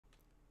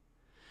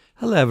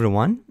Hello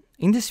everyone.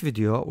 In this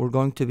video we're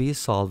going to be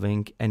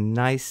solving a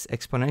nice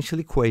exponential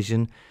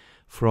equation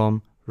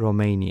from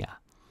Romania.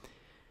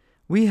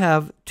 We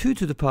have 2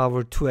 to the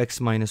power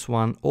 2x minus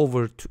 1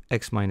 over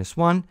x minus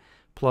 1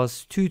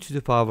 plus 2 to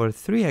the power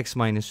 3x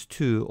minus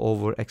 2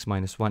 over x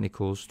minus 1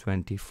 equals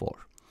 24.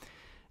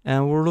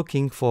 And we're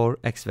looking for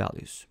x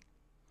values.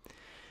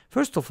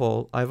 First of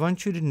all, I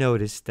want you to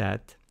notice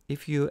that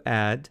if you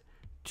add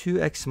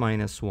 2x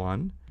minus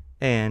 1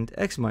 and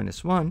x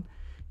minus 1,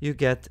 you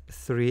get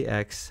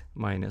 3x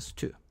minus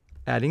 2.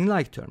 Adding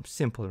like terms,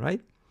 simple, right?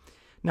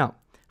 Now,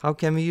 how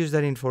can we use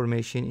that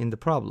information in the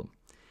problem?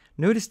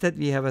 Notice that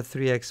we have a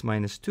 3x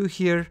minus 2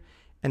 here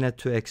and a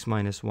 2x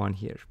minus 1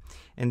 here.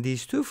 And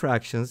these two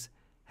fractions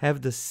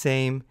have the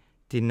same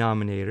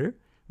denominator,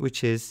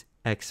 which is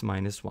x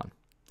minus 1.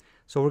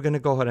 So we're going to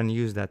go ahead and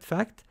use that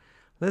fact.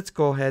 Let's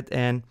go ahead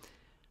and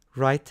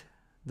write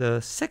the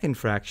second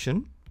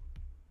fraction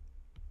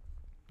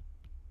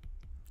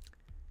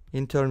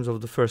in terms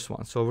of the first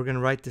one. So we're going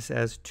to write this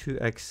as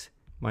 2x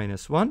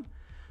minus 1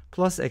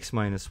 plus x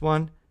minus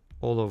 1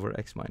 all over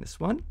x minus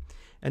 1.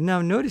 And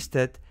now notice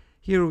that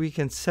here we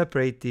can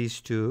separate these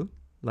two,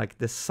 like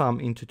the sum,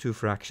 into two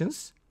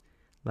fractions,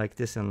 like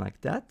this and like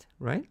that,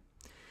 right?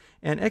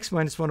 And x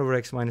minus 1 over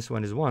x minus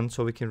 1 is 1,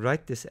 so we can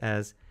write this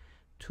as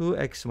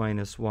 2x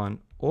minus 1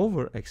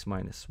 over x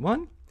minus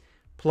 1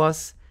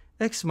 plus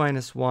x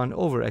minus 1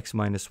 over x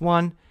minus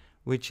 1,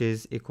 which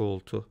is equal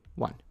to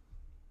 1.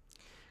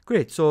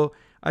 Great, so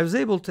I was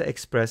able to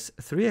express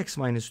 3x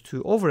minus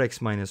 2 over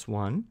x minus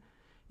 1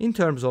 in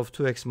terms of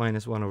 2x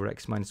minus 1 over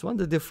x minus 1.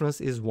 The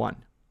difference is 1.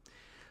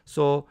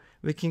 So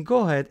we can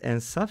go ahead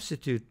and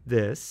substitute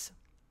this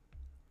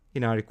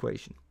in our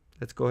equation.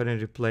 Let's go ahead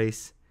and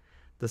replace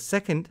the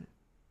second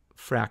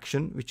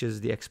fraction, which is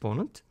the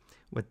exponent,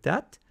 with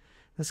that.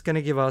 That's going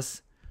to give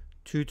us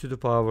 2 to the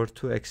power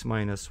 2x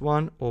minus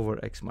 1 over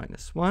x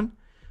minus 1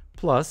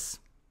 plus,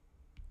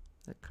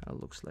 that kind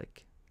of looks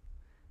like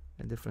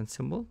a different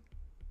symbol,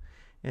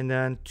 and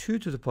then 2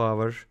 to the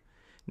power,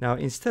 now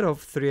instead of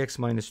 3x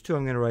minus 2,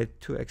 I'm going to write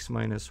 2x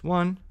minus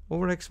 1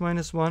 over x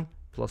minus 1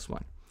 plus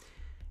 1,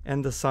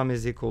 and the sum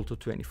is equal to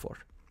 24.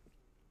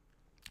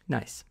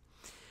 Nice.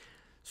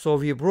 So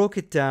we broke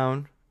it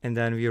down and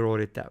then we wrote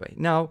it that way.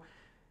 Now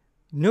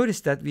notice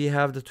that we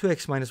have the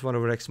 2x minus 1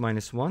 over x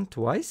minus 1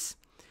 twice,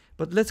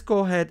 but let's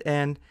go ahead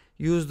and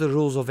use the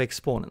rules of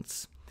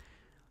exponents.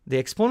 The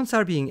exponents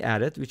are being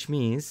added, which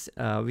means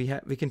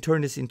we can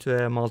turn this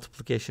into a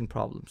multiplication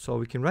problem. So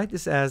we can write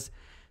this as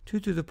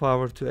 2 to the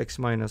power 2x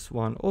minus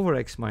 1 over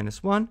x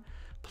minus 1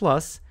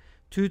 plus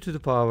 2 to the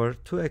power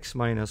 2x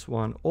minus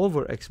 1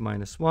 over x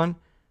minus 1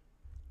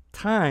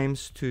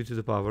 times 2 to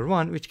the power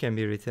 1, which can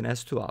be written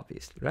as 2,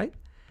 obviously, right?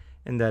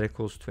 And that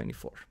equals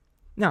 24.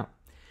 Now,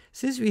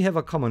 since we have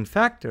a common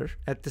factor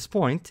at this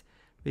point,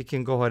 we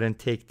can go ahead and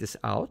take this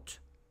out.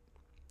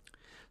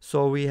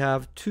 So we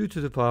have 2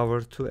 to the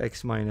power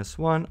 2x minus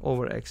 1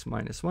 over x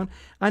minus 1.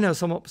 I know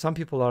some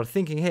people are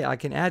thinking, hey, I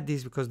can add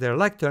these because they're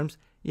like terms.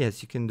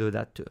 Yes, you can do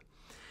that too.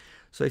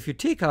 So if you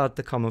take out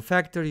the common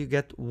factor, you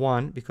get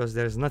 1 because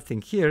there's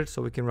nothing here.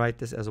 So we can write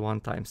this as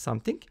 1 times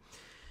something.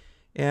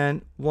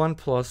 And 1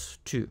 plus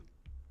 2.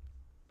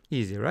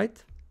 Easy,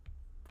 right?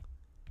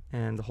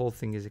 And the whole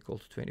thing is equal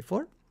to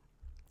 24.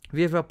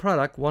 We have a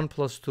product. 1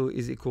 plus 2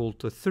 is equal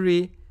to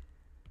 3.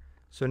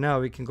 So now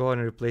we can go ahead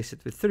and replace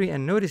it with 3.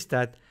 And notice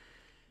that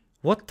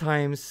what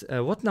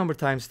number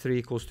times 3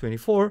 equals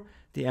 24?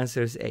 The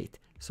answer is 8.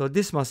 So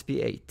this must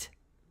be 8.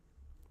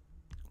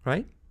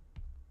 Right?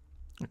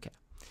 Okay.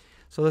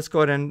 So let's go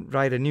ahead and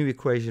write a new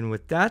equation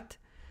with that.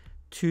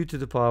 2 to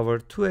the power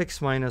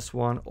 2x minus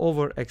 1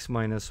 over x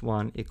minus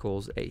 1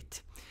 equals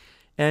 8.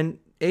 And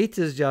 8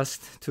 is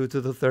just 2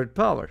 to the third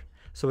power.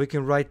 So we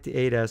can write the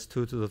 8 as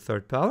 2 to the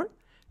third power.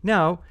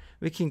 Now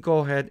we can go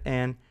ahead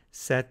and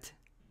set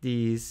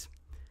these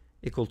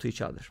equal to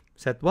each other.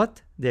 Set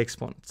what? The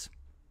exponents.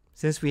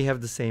 Since we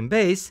have the same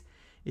base,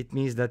 it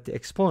means that the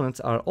exponents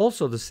are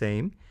also the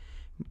same,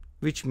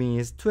 which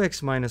means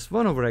 2x minus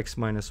 1 over x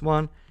minus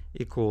 1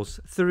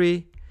 equals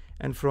 3.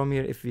 And from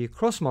here, if we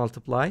cross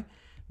multiply,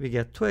 we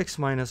get 2x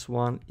minus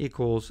 1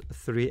 equals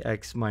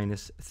 3x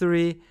minus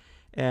 3.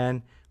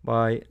 And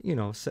by,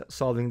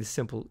 solving this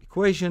simple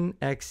equation,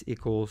 x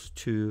equals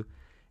 2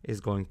 is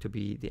going to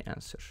be the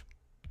answer.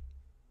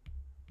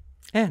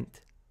 And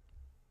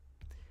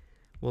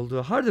we'll do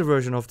a harder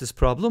version of this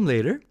problem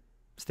later.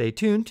 Stay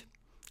tuned.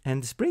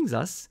 And this brings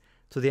us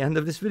to the end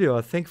of this video.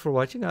 Thank you for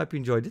watching. I hope you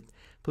enjoyed it.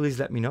 Please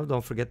let me know.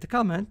 Don't forget to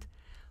comment,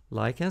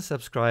 like, and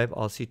subscribe.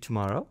 I'll see you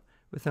tomorrow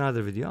with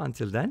another video.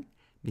 Until then,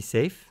 be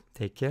safe,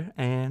 take care,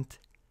 and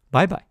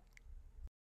bye-bye.